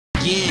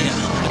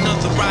Yeah,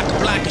 another rock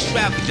block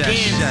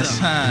extravaganza.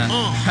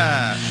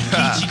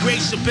 Peachy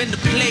Grace up in the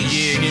place.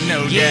 Yeah, you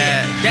know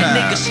that. That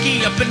nigga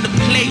Ski up in the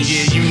place.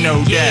 Yeah, you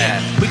know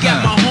that. We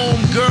got my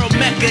home girl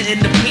Mecca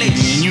in the place.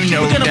 Yeah, you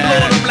know we're gonna blow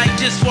it up like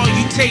this for all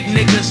you take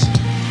niggas.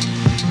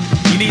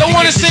 I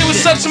wanna say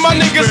what's up to my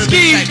nigga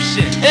Ski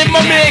and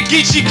my man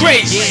Geechee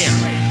Grace.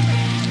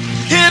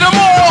 Hit them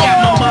all! Got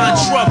my mind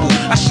trouble.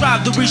 I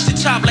strive to reach the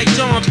top like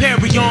Don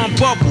Perry on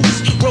bubbles.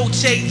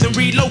 Rotate and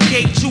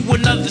relocate to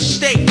another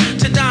state.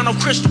 To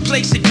Donald Crystal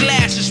Place of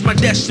glass is my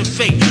destined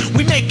fate.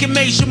 We making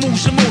major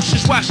moves,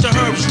 emotions, watch the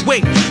herbs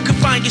wait.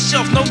 Confine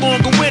yourself no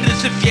longer with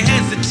us if you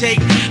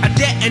hesitate. I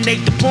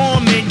detonate the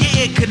bomb in your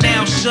ear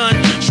canal, son.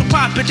 So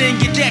pop it in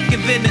your deck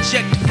and then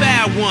eject the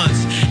foul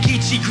ones.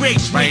 Geechee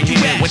Grace, right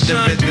here with the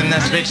rhythm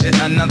that's rich.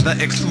 Another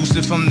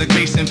exclusive from the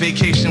Grace and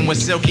Vacation with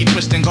Silky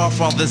Twisting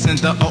Godfathers in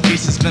the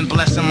Oasis. Been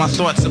blessing my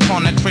thoughts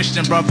upon the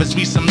Christian brothers.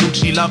 We some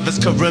Lucci lovers,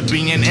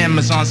 Caribbean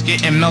Amazons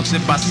getting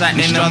melted by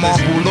satin and the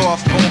marble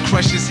off. Bone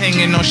crushes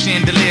hanging on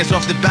chandeliers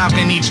off the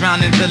balcony,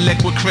 drowning the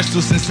liquid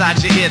crystals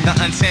inside your ear, the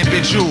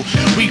untampered jewel.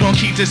 We gon'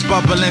 keep this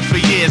bubbling for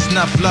years.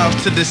 Enough love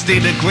to the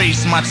state of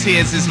grace. My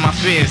tears is my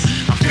fears.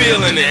 I'm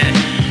feeling it.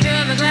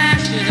 Feel the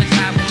glass to the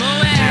top of my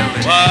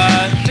way.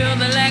 What? Feel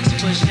the legs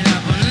pushing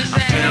up on the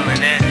sand. I'm feeling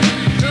it.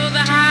 Feel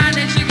the high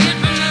that you get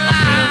from the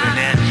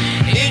line.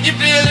 If you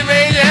feel it,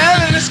 raise your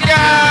hand in the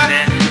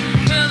sky.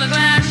 Feel the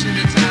glass to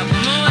the top of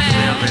my way.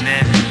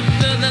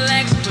 Feel the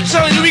legs pushing up.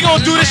 Telling you, we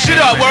gon' do this shit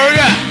up, word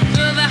up.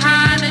 Feel the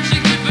high that you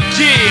get from the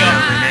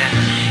line.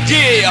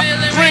 Yeah,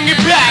 bring it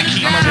back.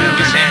 Keep my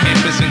focus and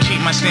campus and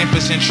keep my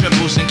stampers and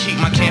triples and keep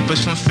my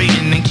campus from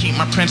fading and keep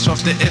my prints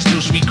off the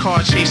istos. We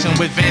car chasing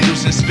with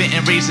vandals and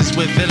spitting razors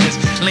with villains,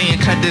 laying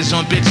cutters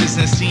on bitches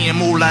and seeing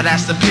moolah,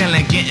 that's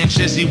appealing. Getting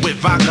chizzy with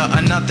vodka,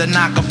 another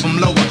knocker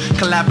from lower,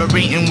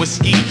 collaborating with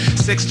Ski.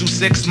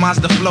 626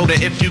 Mazda floater.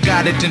 If you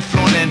got it, then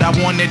flown it. I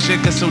want it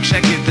jigger, so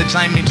check it. The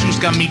diamond juice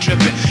got me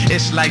tripping.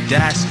 It's like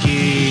that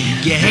Ski.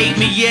 You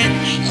hate me yet?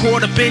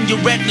 Caught up in your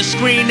retina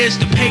screen is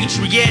the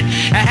Patriot.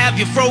 I have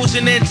you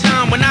frozen in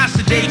time when I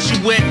sedate you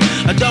with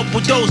a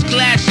double dose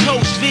glass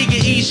toast via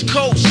East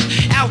Coast.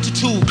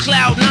 Altitude,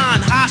 cloud 9,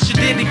 high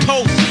Shadidi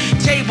post.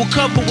 Table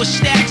covered with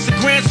stacks of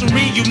grants and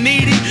read you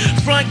needy.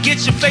 Front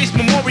get your face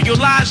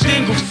memorialized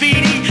in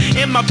graffiti.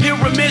 In my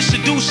pyramid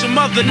seduce some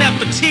other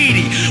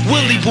Nefertiti.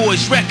 Willie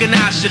boys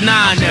recognize the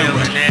 9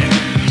 era.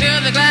 Feel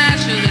the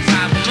glass to the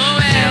top of my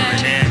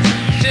way.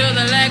 Feel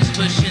the legs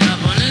pushing up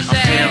on the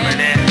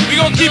sand. We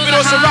gon' keep it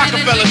on some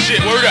Rockefeller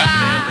shit, word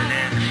up.